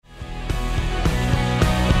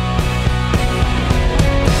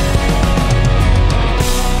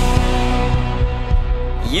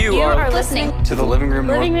listening to the Living Room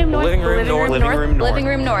North. Living Room North. Living Room North. Living Room North. Living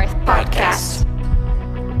Room North podcast.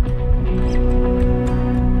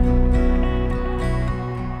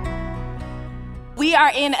 We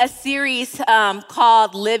are in a series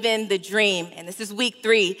called Living the Dream, and this is week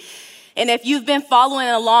 3. And if you've been following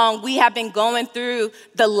along, we have been going through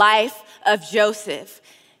the life of Joseph.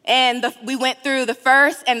 And we went through the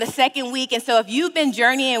first and the second week. And so if you've been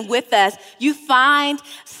journeying with us, you find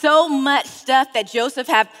so much stuff that Joseph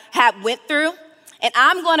had went through. And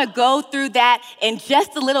I'm going to go through that in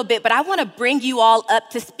just a little bit, but I want to bring you all up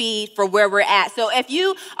to speed for where we're at. So if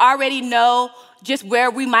you already know just where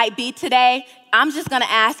we might be today, I'm just going to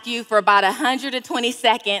ask you for about 120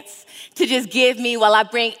 seconds to just give me while I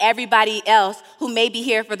bring everybody else who may be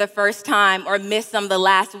here for the first time or missed some of the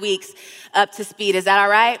last weeks up to speed. Is that all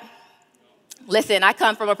right? Listen, I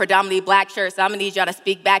come from a predominantly black church, so I'm going to need y'all to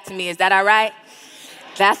speak back to me. Is that all right?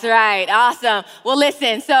 That's right. Awesome. Well,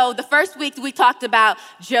 listen, so the first week we talked about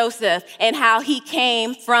Joseph and how he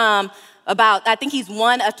came from I think he's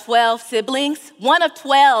one of 12 siblings. One of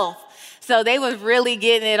 12. So they was really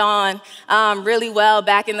getting it on really well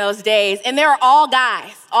back in those days. And they were all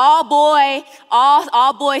guys, all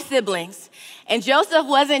boy siblings. And Joseph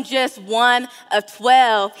wasn't just one of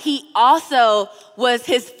 12. He also was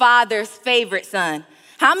his father's favorite son.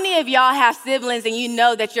 How many of y'all have siblings and you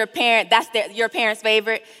know that your parent's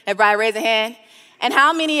favorite? Everybody raise a hand. And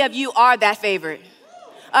how many of you are that favorite?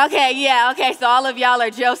 Okay, so all of y'all are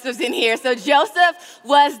Josephs in here. So Joseph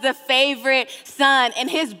was the favorite son, and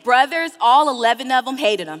his brothers, all 11 of them,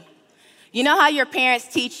 hated him. You know how your parents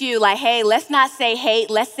teach you, like, hey, let's not say hate,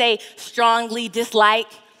 let's say strongly dislike?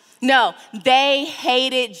 No, they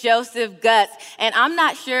hated Joseph guts. And I'm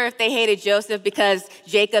not sure if they hated Joseph because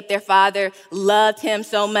Jacob, their father, loved him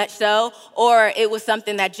so much so, or it was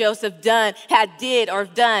something that Joseph did or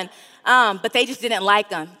done, but they just didn't like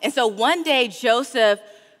him. And so one day, Joseph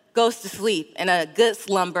goes to sleep, in a good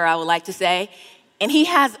slumber, I would like to say, and he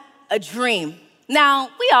has a dream. Now,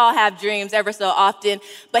 we all have dreams ever so often,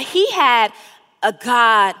 but he had a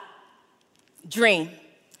God dream.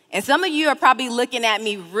 And some of you are probably looking at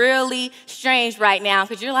me really strange right now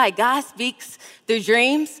because you're like, God speaks through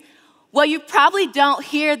dreams? Well, you probably don't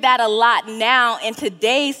hear that a lot now in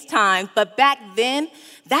today's time, but back then,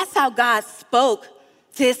 that's how God spoke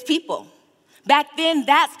to his people. Back then,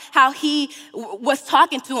 that's how he was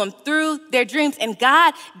talking to them through their dreams. And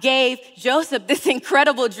God gave Joseph this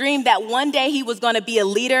incredible dream that one day he was going to be a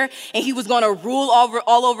leader and he was going to rule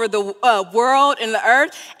all over the world and the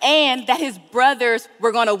earth, and that his brothers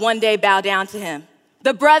were going to one day bow down to him.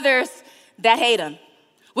 The brothers that hate him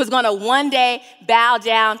was going to one day bow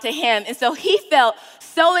down to him. And so he felt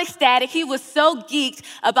so ecstatic. He was so geeked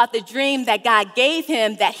about the dream that God gave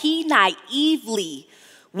him that he naively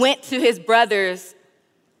went to his brothers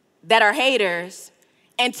that are haters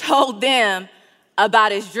and told them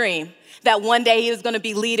about his dream, that one day he was going to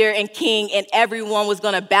be leader and king and everyone was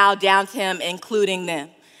going to bow down to him, including them.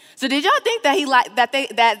 So did y'all think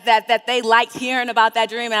that they liked hearing about that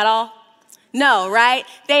dream at all? No, right?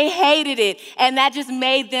 They hated it, and that just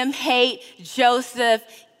made them hate Joseph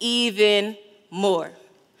even more.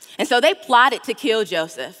 And so they plotted to kill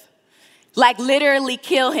Joseph, like literally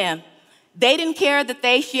kill him. They didn't care that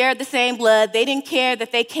they shared the same blood. They didn't care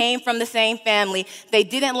that they came from the same family. They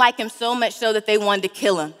didn't like him so much so that they wanted to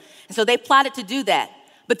kill him. And so they plotted to do that.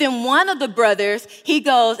 But then one of the brothers, he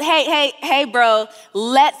goes, hey, bro,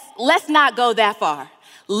 let's not go that far.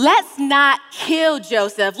 Let's not kill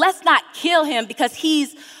Joseph. Let's not kill him because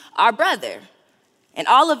he's our brother. And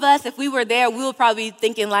all of us, if we were there, we would probably be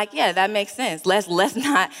thinking like, yeah, that makes sense. Let's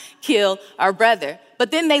not kill our brother. But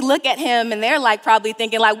then they look at him and they're like probably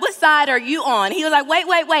thinking like, what side are you on? He was like,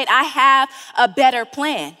 wait, I have a better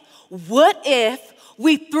plan. What if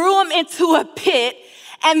we threw him into a pit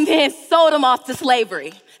and then sold him off to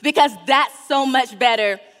slavery? Because that's so much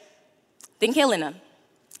better than killing him.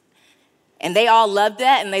 And they all loved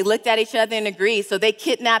that and they looked at each other and agreed. So they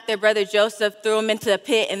kidnapped their brother Joseph, threw him into a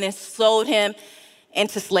pit, and then sold him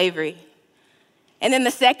into slavery. And then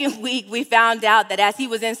the second week, we found out that as he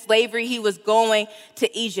was in slavery, he was going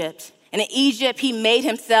to Egypt. And in Egypt, he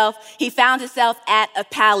found himself at a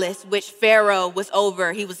palace which Pharaoh was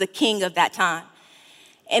over. He was the king of that time.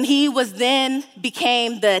 And he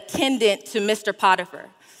became the attendant to Mr. Potiphar.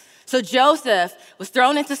 So Joseph was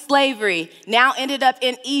thrown into slavery, now ended up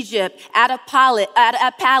in Egypt at a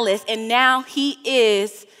palace, and now he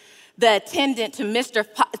is the attendant to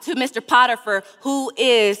Mr. Potiphar, who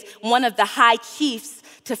is one of the high chiefs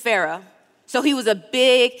to Pharaoh. So he was a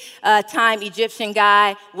big time Egyptian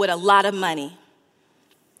guy with a lot of money.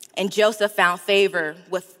 And Joseph found favor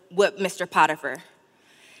with Mr. Potiphar.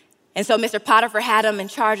 And so Mr. Potiphar had him in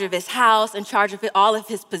charge of his house, in charge of all of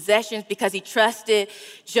his possessions because he trusted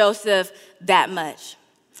Joseph that much.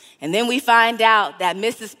 And then we find out that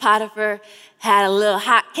Mrs. Potiphar had a little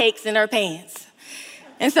hot cakes in her pants.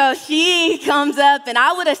 And so she comes up, and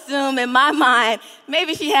I would assume in my mind,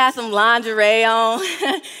 maybe she had some lingerie on.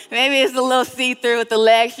 Maybe it's a little see-through with the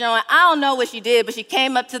legs showing. I don't know what she did, but she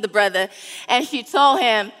came up to the brother, and she told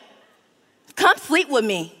him, come sleep with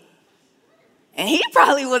me. And he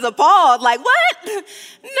probably was appalled, like, what?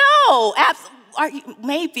 No,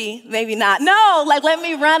 maybe not. No, like, let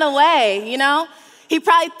me run away, you know? He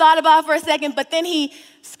probably thought about it for a second, but then he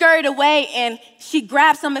scurried away, and she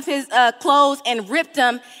grabbed some of his clothes and ripped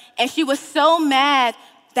them, and she was so mad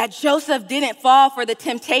that Joseph didn't fall for the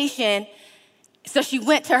temptation. So she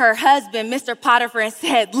went to her husband, Mr. Potiphar, and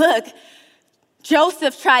said, look,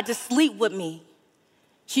 Joseph tried to sleep with me.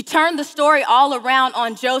 She turned the story all around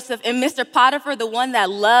on Joseph, and Mr. Potiphar, the one that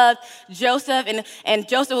loved Joseph, and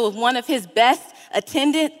Joseph was one of his best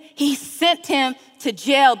attendants, he sent him to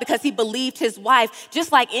jail because he believed his wife,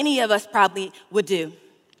 just like any of us probably would do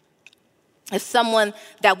if someone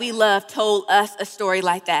that we love told us a story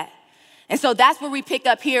like that. And so that's where we pick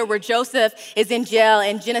up here, where Joseph is in jail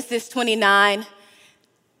in Genesis 29.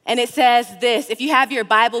 And it says this, if you have your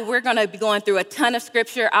Bible, we're gonna be going through a ton of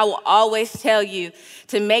scripture. I will always tell you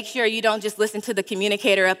to make sure you don't just listen to the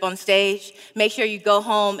communicator up on stage. Make sure you go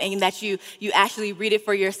home and that you actually read it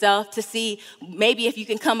for yourself to see maybe if you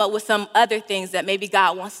can come up with some other things that maybe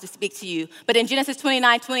God wants to speak to you. But in Genesis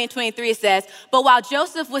 29, 20 and 23, it says, but while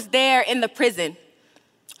Joseph was there in the prison,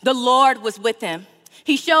 the Lord was with him.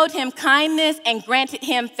 He showed him kindness and granted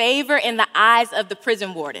him favor in the eyes of the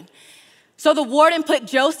prison warden. So the warden put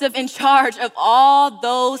Joseph in charge of all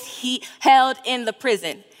those he held in the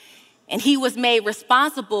prison, and he was made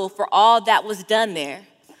responsible for all that was done there.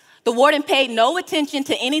 The warden paid no attention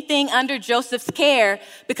to anything under Joseph's care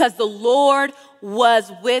because the Lord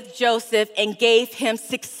was with Joseph and gave him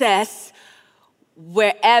success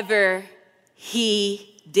wherever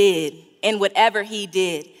he did, in whatever he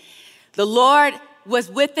did. The Lord was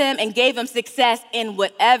with him and gave him success in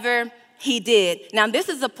whatever he did. Now, this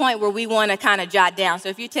is a point where we want to kind of jot down. So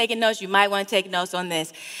if you're taking notes, you might want to take notes on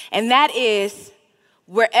this. And that is,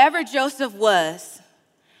 wherever Joseph was,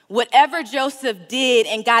 whatever Joseph did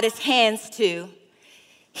and got his hands to,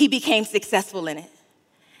 he became successful in it.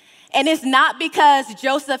 And it's not because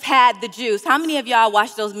Joseph had the juice. How many of y'all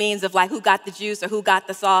watch those memes of like who got the juice or who got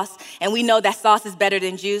the sauce? And we know that sauce is better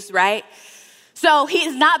than juice, right? So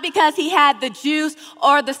it's not because he had the juice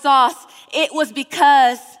or the sauce. It was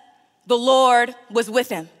because the Lord was with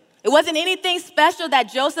him. It wasn't anything special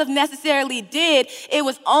that Joseph necessarily did. It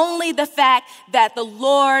was only the fact that the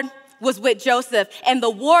Lord was with Joseph. And the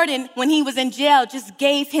warden, when he was in jail, just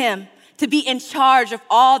gave him to be in charge of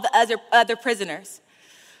all the other prisoners.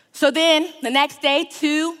 So then the next day,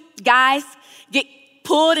 2 guys get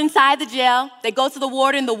pulled inside the jail. They go to the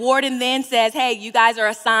warden. The warden then says, hey, you guys are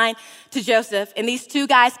assigned to Joseph. And these 2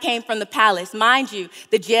 guys came from the palace. Mind you,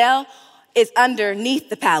 the jail is underneath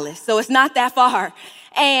the palace, so it's not that far.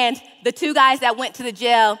 And the 2 guys that went to the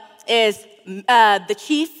jail is the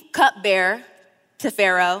chief cupbearer to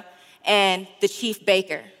Pharaoh and the chief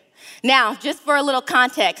baker. Now, just for a little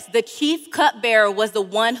context, the chief cupbearer was the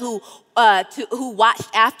one who watched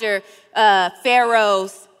after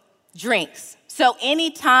Pharaoh's drinks. So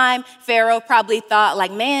anytime Pharaoh probably thought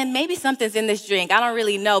like, man, maybe something's in this drink. I don't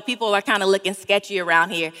really know. People are kind of looking sketchy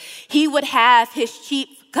around here. He would have his chief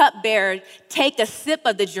cupbearer take a sip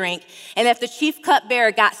of the drink, and if the chief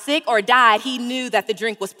cupbearer got sick or died, he knew that the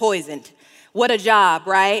drink was poisoned. What a job,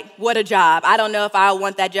 right? What a job. I don't know if I would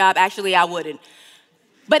want that job. Actually, I wouldn't.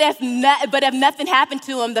 But if nothing happened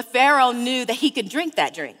to him, the Pharaoh knew that he could drink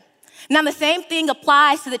that drink. Now, the same thing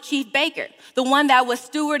applies to the chief baker, the one that was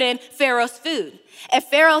stewarding Pharaoh's food. If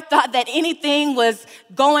Pharaoh thought that anything was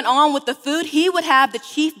going on with the food, he would have the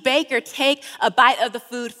chief baker take a bite of the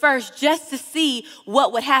food first just to see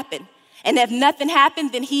what would happen. And if nothing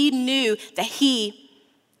happened, then he knew that he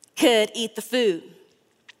could eat the food.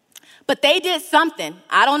 But they did something.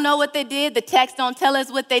 I don't know what they did. The text don't tell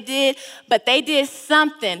us what they did, but they did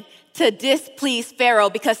something to displease Pharaoh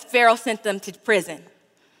because Pharaoh sent them to prison.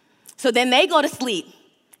 So then they go to sleep,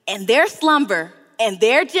 and their slumber and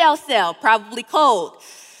their jail cell, probably cold,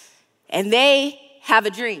 and they have a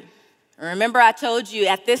dream. Remember, I told you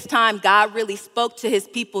at this time, God really spoke to his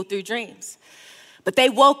people through dreams. But they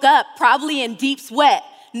woke up probably in deep sweat,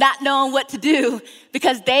 not knowing what to do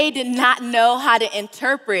because they did not know how to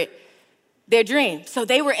interpret their dream. So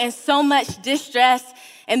they were in so much distress.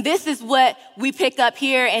 And this is what we pick up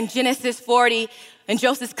here in Genesis 40, And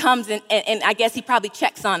Joseph comes and I guess he probably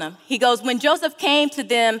checks on them. He goes, when Joseph came to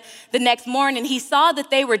them the next morning, he saw that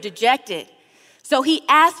they were dejected. So he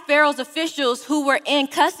asked Pharaoh's officials who were in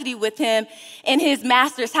custody with him in his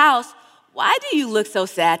master's house, why do you look so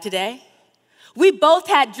sad today? We both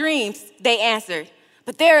had dreams, they answered,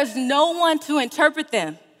 but there is no one to interpret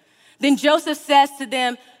them. Then Joseph says to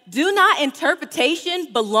them, do not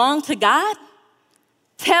interpretation belong to God?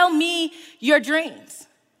 Tell me your dreams.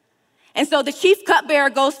 And so the chief cupbearer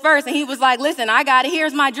goes first, and he was like, listen, I got it.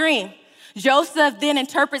 Here's my dream. Joseph then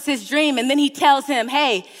interprets his dream, and then he tells him,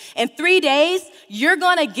 hey, in 3 days, you're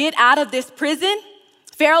going to get out of this prison.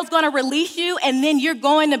 Pharaoh's going to release you, and then you're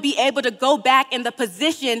going to be able to go back in the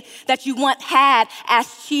position that you once had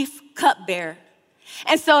as chief cupbearer.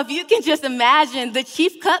 And so if you can just imagine, the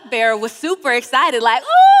chief cupbearer was super excited, like,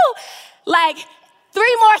 ooh, like,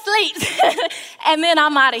 3 more sleeps, and then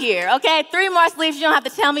I'm out of here, okay? 3 more sleeps, you don't have to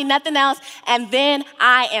tell me nothing else, and then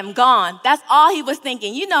I am gone. That's all he was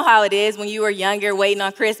thinking. You know how it is when you were younger, waiting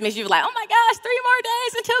on Christmas. You were like, oh my gosh, 3 more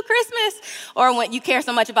days until Christmas. Or when you care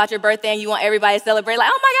so much about your birthday and you want everybody to celebrate, like,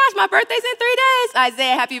 oh my gosh, my birthday's in 3 days.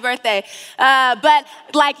 Isaiah, happy birthday. But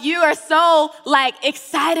like you are so like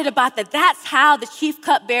excited about that. That's how the chief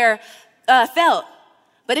cupbearer felt.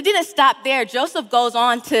 But it didn't stop there. Joseph goes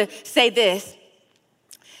on to say this.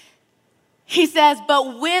 He says,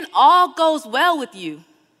 but when all goes well with you,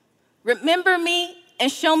 remember me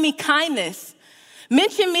and show me kindness.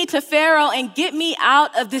 Mention me to Pharaoh and get me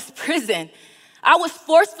out of this prison. I was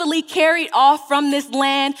forcefully carried off from this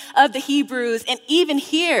land of the Hebrews, and even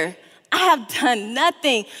here, I have done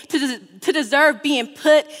nothing to deserve being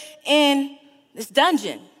put in this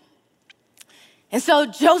dungeon. And so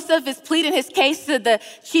Joseph is pleading his case to the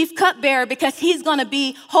chief cupbearer because he's going to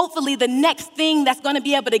be hopefully the next thing that's going to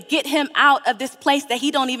be able to get him out of this place that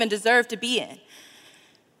he don't even deserve to be in.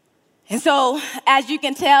 And so as you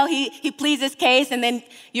can tell, he pleads his case, and then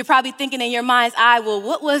you're probably thinking in your mind's eye, well,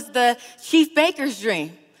 what was the chief baker's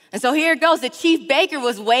dream? And so here it goes. The chief baker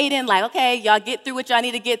was waiting like, okay, y'all get through what y'all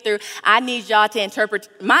need to get through. I need y'all to interpret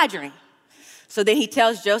my dream. So then he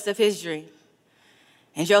tells Joseph his dream.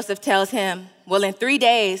 And Joseph tells him, well, in 3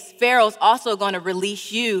 days, Pharaoh's also going to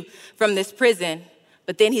release you from this prison,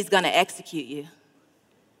 but then he's going to execute you.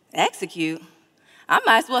 Execute? I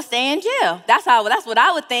might as well stay in jail. That's what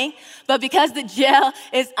I would think. But because the jail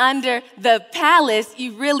is under the palace,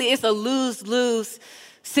 it's a lose-lose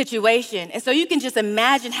situation. And so you can just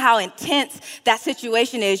imagine how intense that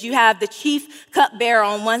situation is. You have the chief cupbearer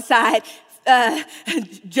on one side,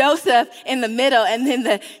 Joseph in the middle, and then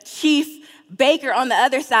the chief baker on the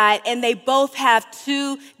other side, and they both have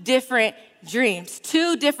 2 different dreams,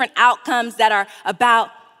 2 different outcomes that are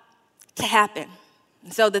about to happen.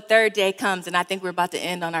 And so the 3rd day comes, and I think we're about to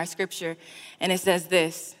end on our scripture, and it says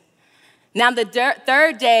this. Now the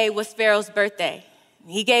 3rd day was Pharaoh's birthday.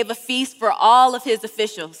 He gave a feast for all of his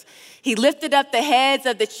officials. He lifted up the heads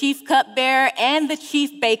of the chief cupbearer and the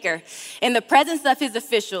chief baker. In the presence of his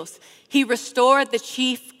officials, he restored the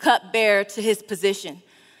chief cupbearer to his position,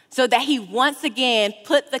 so that he once again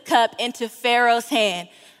put the cup into Pharaoh's hand,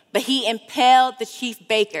 but he impaled the chief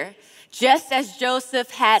baker, just as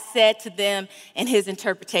Joseph had said to them in his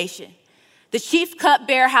interpretation. The chief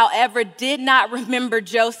cupbearer, however, did not remember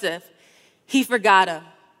Joseph. He forgot him.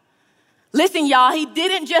 Listen, y'all, he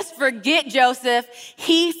didn't just forget Joseph,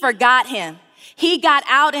 he forgot him. He got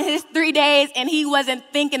out in his 3 days, and he wasn't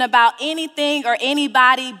thinking about anything or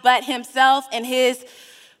anybody but himself and his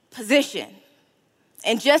position.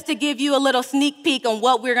 And just to give you a little sneak peek on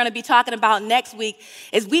what we're going to be talking about next week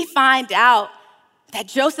is we find out that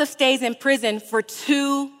Joseph stays in prison for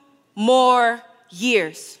 2 more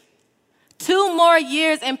years. 2 more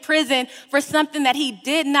years in prison for something that he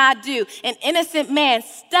did not do. An innocent man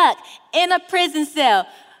stuck in a prison cell.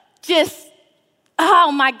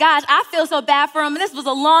 Oh my gosh, I feel so bad for him. This was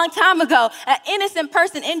a long time ago. An innocent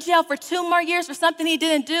person in jail for 2 more years for something he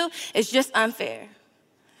didn't do is just unfair.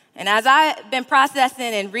 And as I've been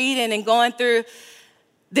processing and reading and going through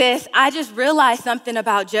this, I just realized something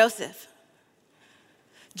about Joseph.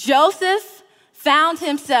 Joseph found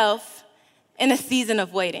himself in a season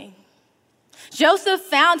of waiting. Joseph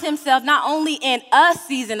found himself not only in a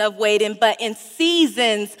season of waiting, but in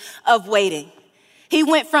seasons of waiting. He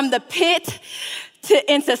went from the pit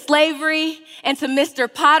into slavery, into Mr.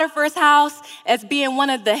 Potiphar's house as being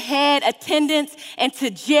one of the head attendants, and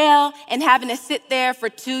to jail and having to sit there for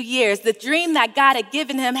 2 years. The dream that God had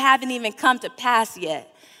given him hadn't even come to pass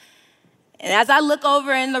yet. And as I look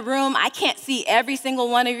over in the room, I can't see every single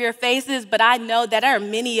one of your faces, but I know that there are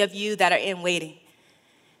many of you that are in waiting.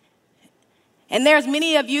 And there's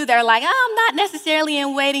many of you that are like, oh, I'm not necessarily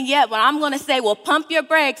in waiting yet, but I'm going to say, well, pump your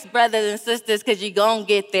brakes, brothers and sisters, because you're going to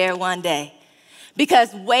get there one day.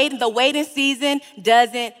 Because the waiting season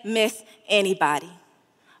doesn't miss anybody.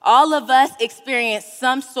 All of us experience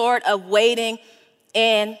some sort of waiting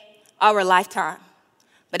in our lifetime.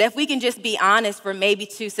 But if we can just be honest for maybe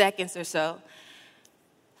 2 seconds or so,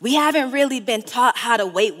 we haven't really been taught how to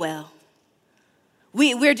wait well.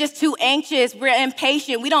 We're just too anxious. We're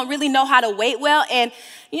impatient. We don't really know how to wait well. And,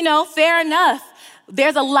 fair enough.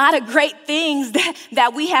 There's a lot of great things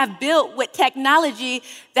that we have built with technology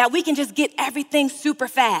that we can just get everything super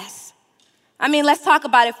fast. I mean, let's talk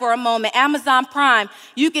about it for a moment. Amazon Prime,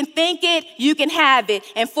 you can think it, you can have it.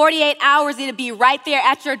 In 48 hours, it'll be right there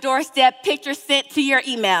at your doorstep, picture sent to your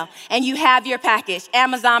email, and you have your package,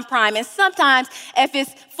 Amazon Prime. And sometimes, if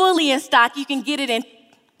it's fully in stock, you can get it in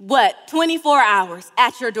 24 hours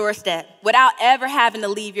at your doorstep without ever having to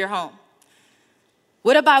leave your home.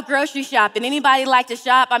 What about grocery shopping? Anybody like to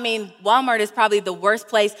shop? I mean, Walmart is probably the worst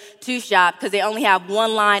place to shop because they only have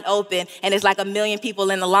one line open and it's like 1 million people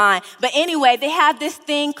in the line. But anyway, they have this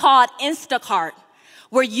thing called Instacart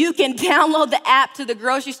where you can download the app to the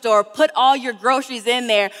grocery store, put all your groceries in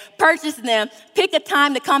there, purchase them, pick a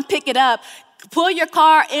time to come pick it up, pull your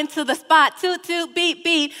car into the spot, toot, toot, beep,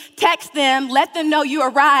 beep, text them, let them know you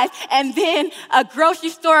arrived, and then a grocery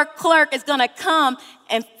store clerk is gonna come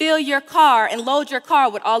and fill your car and load your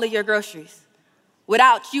car with all of your groceries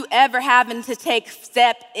without you ever having to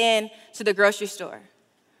step in to the grocery store.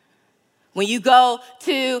 When you go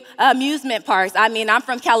to amusement parks, I'm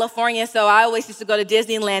from California, so I always used to go to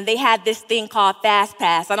Disneyland. They had this thing called Fast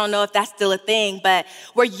Pass. I don't know if that's still a thing, but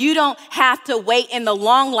where you don't have to wait in the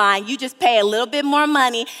long line. You just pay a little bit more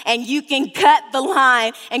money, and you can cut the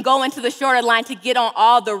line and go into the shorter line to get on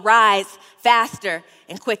all the rides faster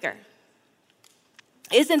and quicker.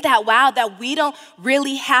 Isn't that wild that we don't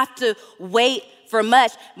really have to wait for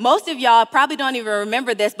much? Most of y'all probably don't even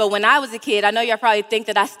remember this, but when I was a kid, I know y'all probably think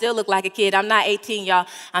that I still look like a kid. I'm not 18, y'all.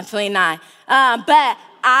 I'm 29. But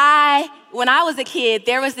when I was a kid,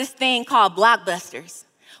 there was this thing called Blockbusters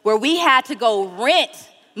where we had to go rent.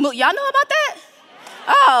 Y'all know about that?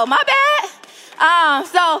 Oh, my bad.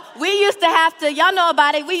 So we used to have to, y'all know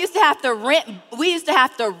about it. We used to have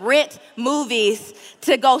to rent movies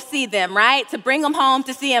to go see them, right? To bring them home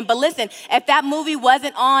to see them. But listen, if that movie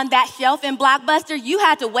wasn't on that shelf in Blockbuster, you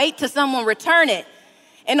had to wait till someone returned it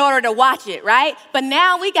in order to watch it, right? But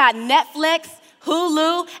now we got Netflix,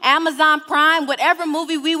 Hulu, Amazon Prime, whatever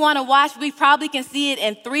movie we want to watch, we probably can see it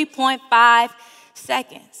in 3.5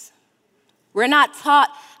 seconds. We're not taught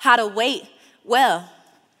how to wait well.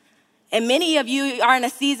 And many of you are in a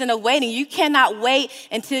season of waiting. You cannot wait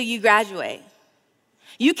until you graduate.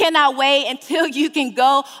 You cannot wait until you can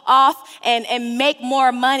go off and make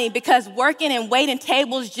more money because working and waiting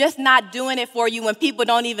tables just not doing it for you when people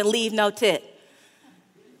don't even leave no tip.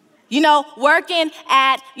 Working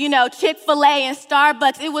at, Chick-fil-A and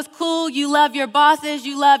Starbucks, it was cool. You love your bosses,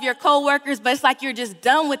 you love your coworkers, but it's like you're just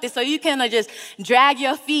done with it. So you can just drag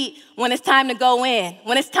your feet when it's time to go in.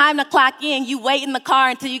 When it's time to clock in, you wait in the car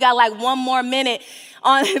until you got like 1 more minute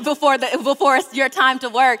before it's your time to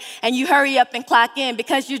work, and you hurry up and clock in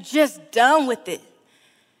because you're just done with it.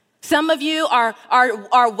 Some of you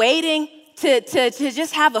are waiting to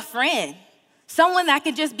just have a friend, someone that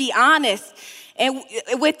can just be honest and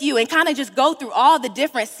with you and kind of just go through all the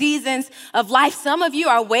different seasons of life. Some of you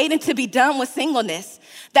are waiting to be done with singleness.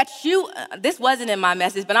 This wasn't in my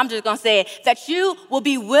message, but I'm just going to say it, that you will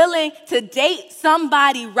be willing to date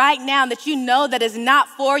somebody right now that you know that is not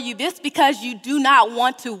for you just because you do not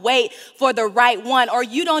want to wait for the right one, or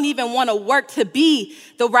you don't even want to work to be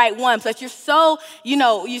the right one. But you're so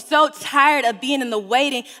tired of being in the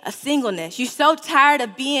waiting of singleness. You're so tired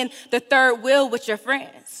of being the third wheel with your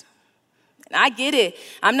friends. And I get it.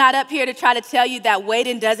 I'm not up here to try to tell you that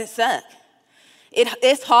waiting doesn't suck.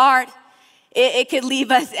 It's hard. It could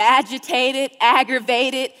leave us agitated,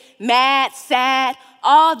 aggravated, mad, sad,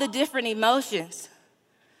 all the different emotions.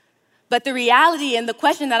 But the reality and the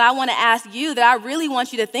question that I want to ask you, that I really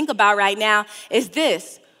want you to think about right now, is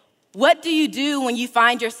this. What do you do when you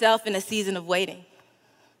find yourself in a season of waiting?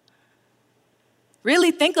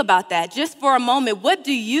 Really think about that just for a moment. What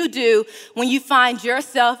do you do when you find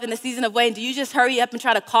yourself in a season of waiting? Do you just hurry up and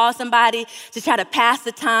try to call somebody to try to pass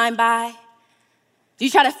the time by? Do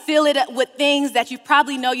you try to fill it up with things that you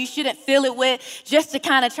probably know you shouldn't fill it with just to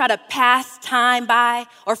kind of try to pass time by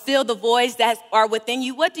or fill the voids that are within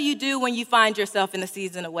you? What do you do when you find yourself in a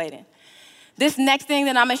season of waiting? This next thing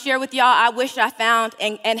that I'm going to share with y'all, I wish I found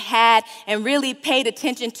and had and really paid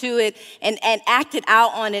attention to it and acted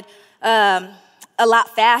out on it a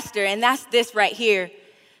lot faster, and that's this right here.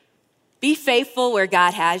 Be faithful where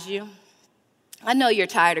God has you. I know you're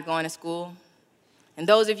tired of going to school. And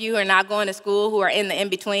those of you who are not going to school, who are in the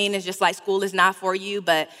in-between, it's just like school is not for you,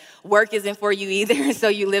 but work isn't for you either, so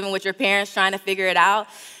you're living with your parents trying to figure it out.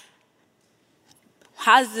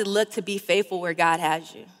 How does it look to be faithful where God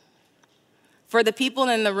has you? For the people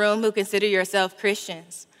in the room who consider yourself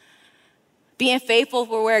Christians, being faithful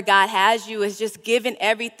for where God has you is just giving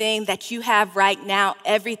everything that you have right now,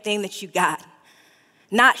 everything that you got.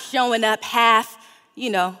 Not showing up half,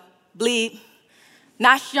 bleed.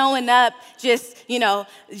 Not showing up just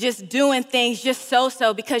doing things just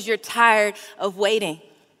so because you're tired of waiting.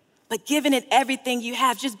 But giving it everything you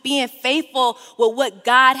have, just being faithful with what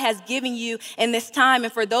God has given you in this time.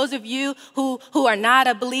 And for those of you who are not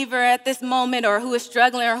a believer at this moment, or who is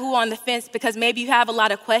struggling, or who are on the fence because maybe you have a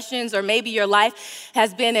lot of questions, or maybe your life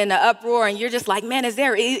has been in an uproar and you're just like, man, is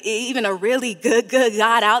there even a really good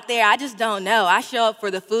God out there? I just don't know. I show up for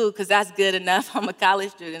the food because that's good enough. I'm a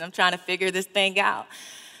college student. I'm trying to figure this thing out.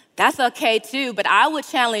 That's okay too, but I would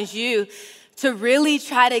challenge you to really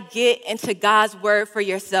try to get into God's word for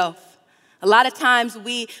yourself. A lot of times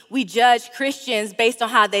we judge Christians based on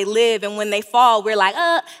how they live, and when they fall, we're like,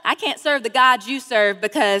 I can't serve the God you serve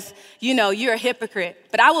because, you're a hypocrite.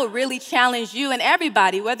 But I will really challenge you and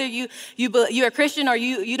everybody, whether you're a Christian or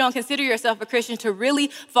you don't consider yourself a Christian, to really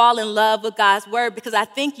fall in love with God's word, because I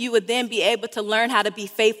think you would then be able to learn how to be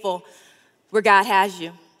faithful where God has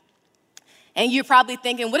you. And you're probably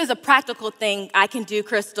thinking, what is a practical thing I can do,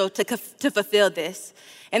 Krystal, to fulfill this?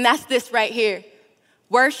 And that's this right here.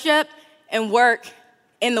 Worship and work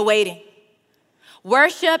in the waiting.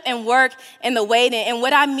 Worship and work in the waiting. And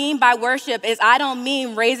what I mean by worship is I don't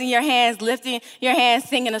mean raising your hands, lifting your hands,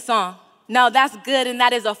 singing a song. No, that's good, and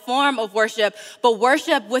that is a form of worship, but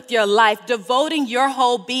worship with your life, devoting your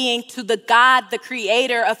whole being to the God, the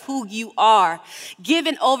creator of who you are,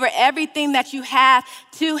 giving over everything that you have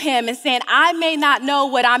to him and saying, I may not know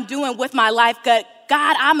what I'm doing with my life, but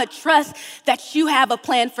God, I'm a trust that you have a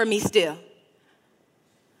plan for me still.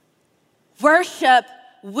 Worship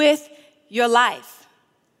with your life.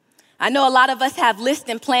 I know a lot of us have lists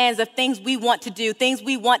and plans of things we want to do, things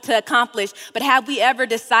we want to accomplish, but have we ever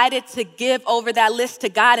decided to give over that list to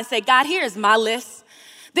God and say, God, here's my list.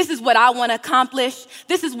 This is what I want to accomplish.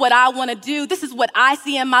 This is what I want to do. This is what I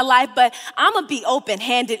see in my life, but I'm going to be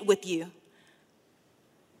open-handed with you.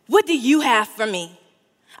 What do you have for me?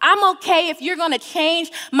 I'm okay if you're going to change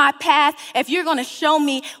my path, if you're going to show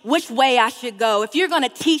me which way I should go, if you're going to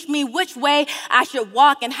teach me which way I should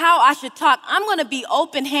walk and how I should talk. I'm going to be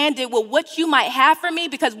open-handed with what you might have for me,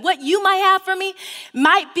 because what you might have for me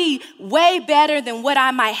might be way better than what I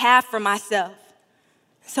might have for myself.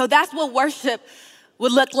 So that's what worship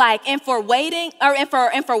would look like. And for waiting, and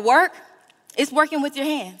for work, it's working with your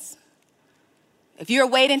hands. If you're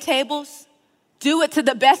waiting tables, do it to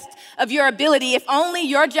the best of your ability. If only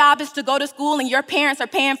your job is to go to school and your parents are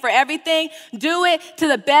paying for everything, do it to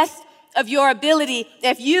the best of your ability.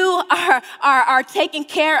 If you are taking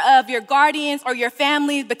care of your guardians or your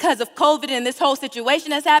family because of COVID and this whole situation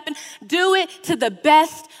that's happened, do it to the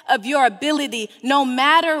best of your ability. No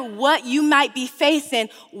matter what you might be facing,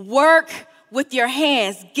 work with your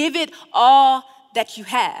hands. Give it all that you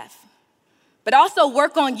have. But also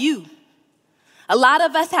work on you. A lot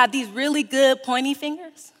of us have these really good pointy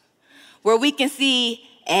fingers where we can see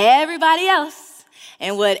everybody else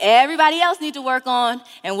and what everybody else needs to work on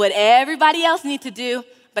and what everybody else needs to do.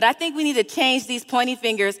 But I think we need to change these pointy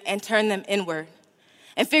fingers and turn them inward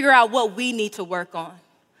and figure out what we need to work on,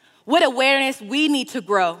 what awareness we need to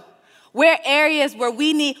grow, where areas where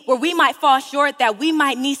we might fall short that we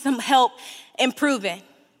might need some help improving.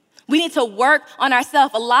 We need to work on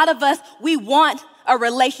ourselves. A lot of us, we want a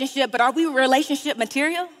relationship, but are we relationship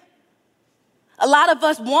material? A lot of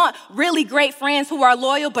us want really great friends who are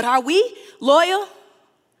loyal, but are we loyal?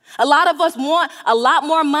 A lot of us want a lot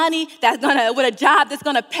more money with a job that's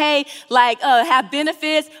gonna pay, have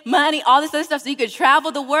benefits, money, all this other stuff so you could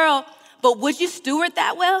travel the world, but would you steward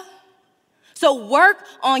that well? So work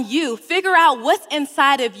on you. Figure out what's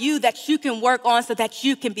inside of you that you can work on so that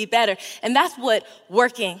you can be better. And that's what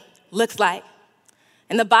working looks like.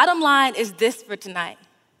 And the bottom line is this for tonight.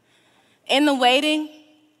 In the waiting,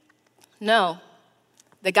 know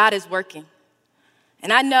that God is working.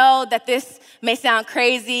 And I know that this may sound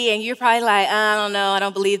crazy and you're probably like, I don't know, I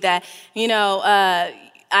don't believe that.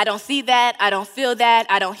 I don't see that, I don't feel that,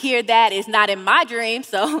 I don't hear that. It's not in my dream,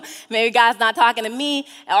 so maybe God's not talking to me.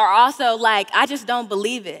 Or also I just don't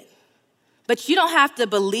believe it. But you don't have to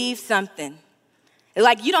believe something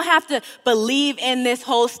Like, you don't have to believe in this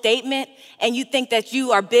whole statement and you think that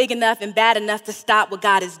you are big enough and bad enough to stop what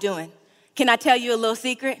God is doing. Can I tell you a little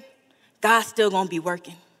secret? God's still gonna be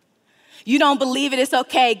working. You don't believe it, it's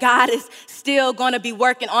okay. God is still gonna be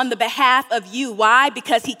working on the behalf of you. Why?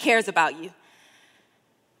 Because he cares about you.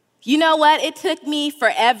 You know what? It took me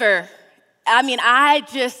forever.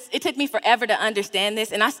 It took me forever to understand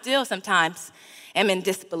this, and I still sometimes am in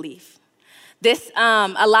disbelief.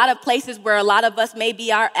 A lot of places where a lot of us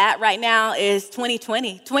maybe are at right now is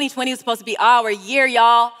 2020. 2020 was supposed to be our year,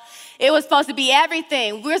 y'all. It was supposed to be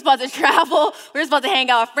everything. We were supposed to travel. We were supposed to hang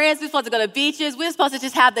out with friends. We were supposed to go to beaches. We were supposed to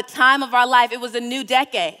just have the time of our life. It was a new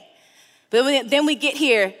decade. But then we get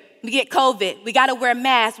here. We get COVID. We got to wear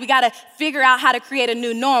masks. We got to figure out how to create a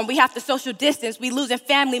new norm. We have to social distance. We losing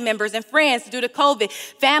family members and friends due to COVID.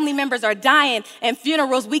 Family members are dying, and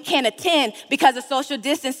funerals we can't attend because of social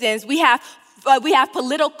distancing. We have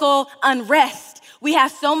political unrest. We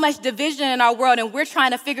have so much division in our world, and we're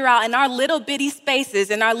trying to figure out in our little bitty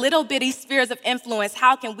spaces, in our little bitty spheres of influence,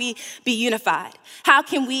 how can we be unified? How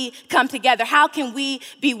can we come together? How can we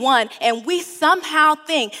be one? And we somehow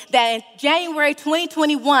think that in January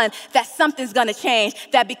 2021, that something's gonna change,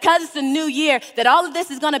 that because it's a new year, that all of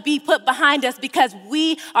this is gonna be put behind us because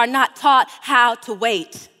we are not taught how to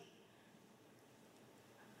wait.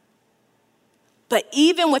 But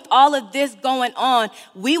even with all of this going on,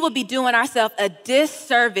 we will be doing ourselves a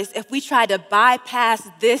disservice if we try to bypass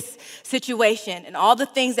this situation and all the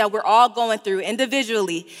things that we're all going through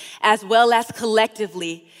individually as well as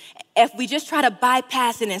collectively. If we just try to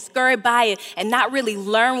bypass it and scurry by it and not really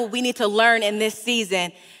learn what we need to learn in this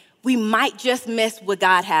season, we might just miss what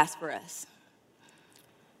God has for us.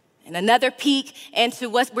 And another peek into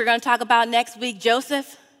what we're going to talk about next week,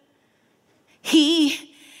 Joseph, he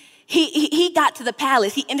got to the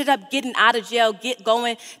palace. He ended up getting out of jail,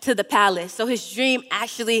 going to the palace. So his dream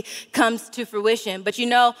actually comes to fruition. But you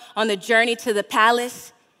know, on the journey to the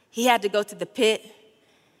palace, he had to go to the pit,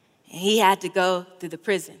 and he had to go to the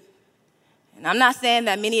prison. And I'm not saying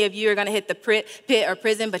that many of you are gonna hit the pit or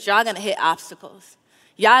prison, but y'all gonna hit obstacles.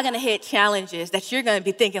 Y'all gonna hit challenges that you're gonna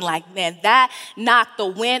be thinking like, man, that knocked the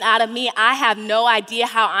wind out of me. I have no idea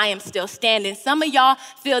how I am still standing. Some of y'all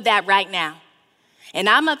feel that right now. And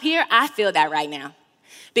I'm up here, I feel that right now.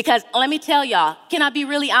 Because let me tell y'all, can I be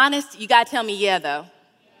really honest? You gotta tell me yeah, though.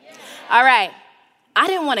 Yeah. All right, I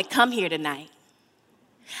didn't wanna come here tonight.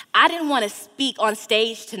 I didn't wanna speak on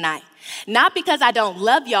stage tonight. Not because I don't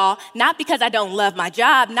love y'all, not because I don't love my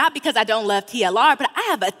job, not because I don't love TLR, but I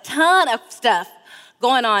have a ton of stuff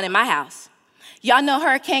going on in my house. Y'all know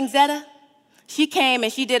Hurricane Zeta? She came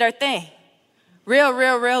and she did her thing.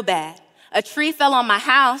 Real bad. A tree fell on my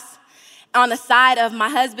house, on the side of my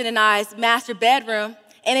husband and I's master bedroom,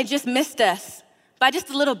 and it just missed us by just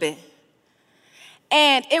a little bit.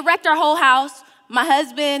 And it wrecked our whole house. My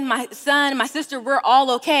husband, my son, my sister, we're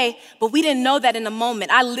all okay, but we didn't know that in the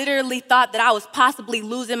moment. I literally thought that I was possibly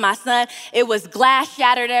losing my son. It was glass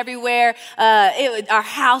shattered everywhere. Our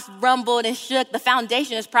house rumbled and shook. The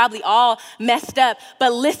foundation is probably all messed up.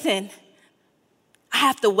 But listen, I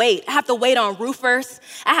have to wait. I have to wait on roofers.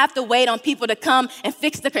 I have to wait on people to come and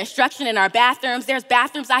fix the construction in our bathrooms. There's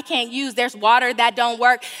bathrooms I can't use. There's water that don't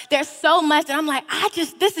work. There's so much. And I'm like,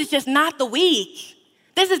 this is just not the week.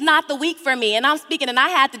 This is not the week for me. And I'm speaking and I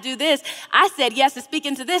had to do this. I said yes to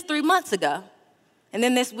speaking to this 3 months ago. And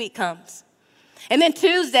then this week comes. And then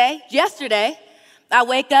yesterday, I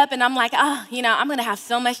wake up and I'm like, I'm going to have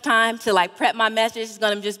so much time to prep my message. It's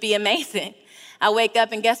going to just be amazing. I wake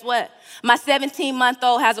up and guess what? My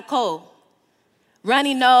 17-month-old has a cold,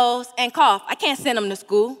 runny nose, and cough. I can't send him to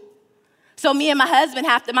school. So me and my husband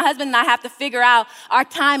and I have to figure out our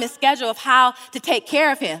time and schedule of how to take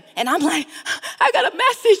care of him. And I'm like, I got a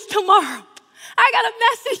message tomorrow. I got a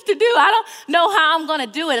message to do. I don't know how I'm going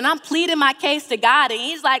to do it. And I'm pleading my case to God. And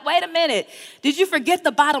he's like, wait a minute. Did you forget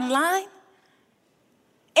the bottom line?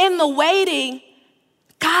 In the waiting,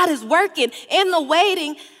 God is working. In the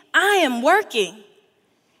waiting, I am working.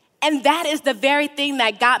 And that is the very thing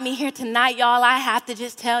that got me here tonight, y'all. I have to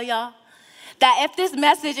just tell y'all that if this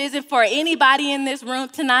message isn't for anybody in this room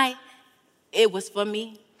tonight, it was for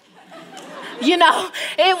me.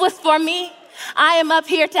 It was for me. I am up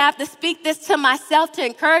here to have to speak this to myself, to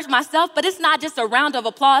encourage myself, but it's not just a round of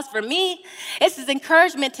applause for me. It's an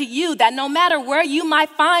encouragement to you that no matter where you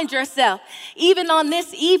might find yourself, even on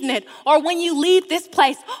this evening, or when you leave this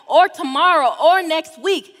place, or tomorrow, or next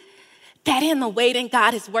week, that in the waiting,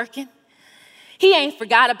 God is working. He ain't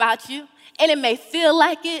forgot about you. and it may feel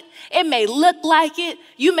like it. It may look like it.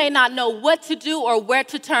 You may not know what to do or where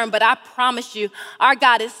to turn, but I promise you, our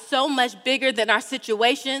God is so much bigger than our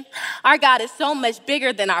situation. Our God is so much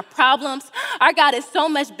bigger than our problems. Our God is so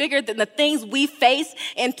much bigger than the things we face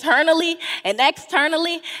internally and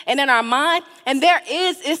externally and in our mind. And there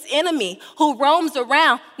is this enemy who roams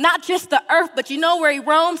around, not just the earth, but you know where he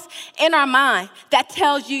roams? In our mind. That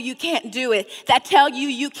tells you you can't do it. That tells you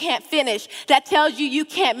you can't finish. That tells you you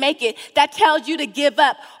can't make it. That tells you to give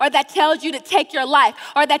up, or that tells you to take your life,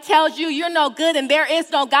 or that tells you you're no good and there is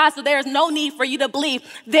no God, so there is no need for you to believe.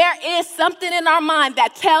 There is something in our mind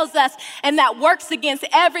that tells us and that works against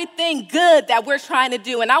everything good that we're trying to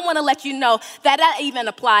do. And I want to let you know that that even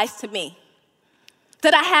applies to me.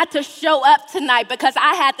 That I had to show up tonight because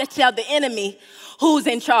I had to tell the enemy who's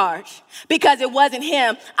in charge. Because it wasn't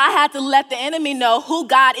him. I had to let the enemy know who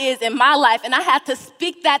God is in my life, and I had to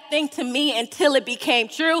speak that thing to me until it became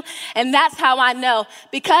true. And that's how I know.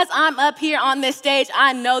 Because I'm up here on this stage,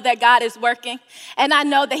 I know that God is working. And I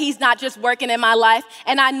know that he's not just working in my life.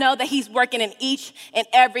 And I know that he's working in each and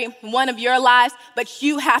every one of your lives. But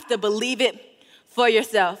you have to believe it for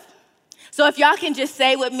yourself. So if y'all can just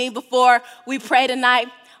say with me before we pray tonight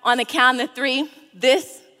on the count of 3,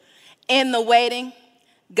 this: in the waiting,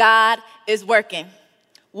 God is working.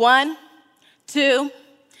 1, 2,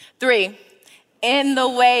 3. In the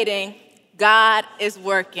waiting, God is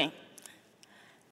working.